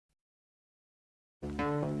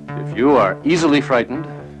If you are easily frightened,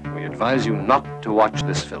 we advise you not to watch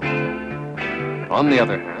this film. On the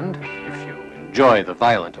other hand, if you enjoy the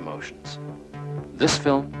violent emotions, this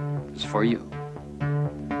film is for you.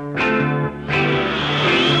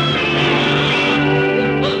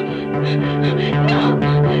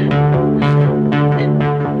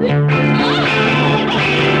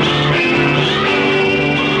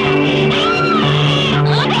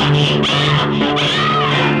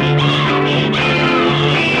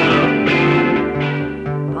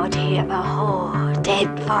 Body of a whore, dead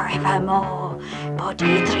forevermore.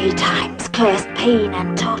 Body 3 times cursed, pain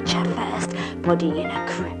and torture first. Body in a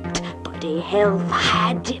crypt, body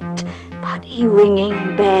hellfire dipped. Body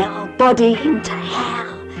ringing bell, body into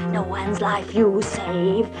hell. No one's life you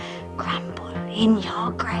save, crumble in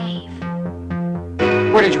your grave.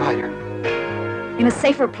 Where did you hide her? In a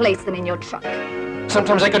safer place than in your truck.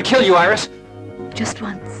 Sometimes I could kill you, Iris. Just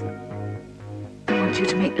once. I want you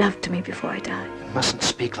to make love to me before I die. You mustn't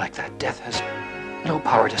speak like that. Death has no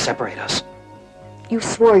power to separate us. You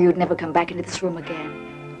swore you'd never come back into this room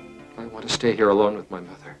again. I want to stay here alone with my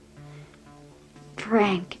mother.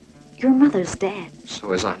 Frank, your mother's dead.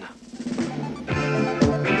 So is Anna.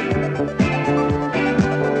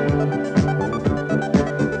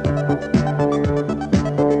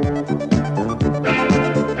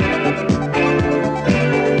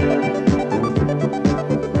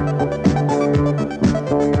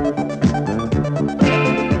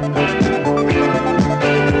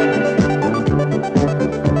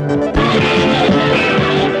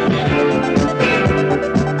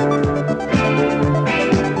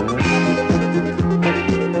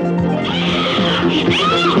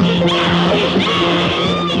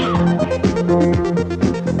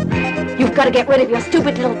 You've got to get rid of your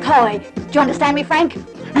stupid little toy. Do you understand me, Frank?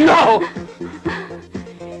 No!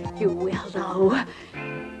 You will, though.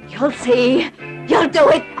 You'll see. You'll do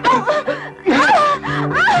it.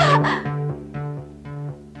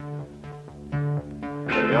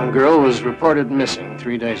 The young girl was reported missing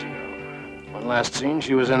 3 days ago. When last seen,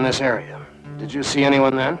 she was in this area. Did you see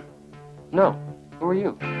anyone then? No. Who are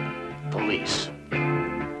you? Police.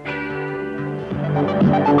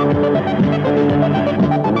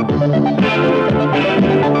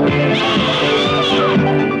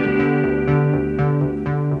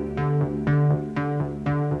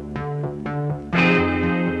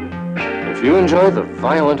 If you enjoy the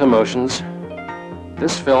violent emotions,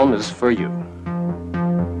 this film is for you.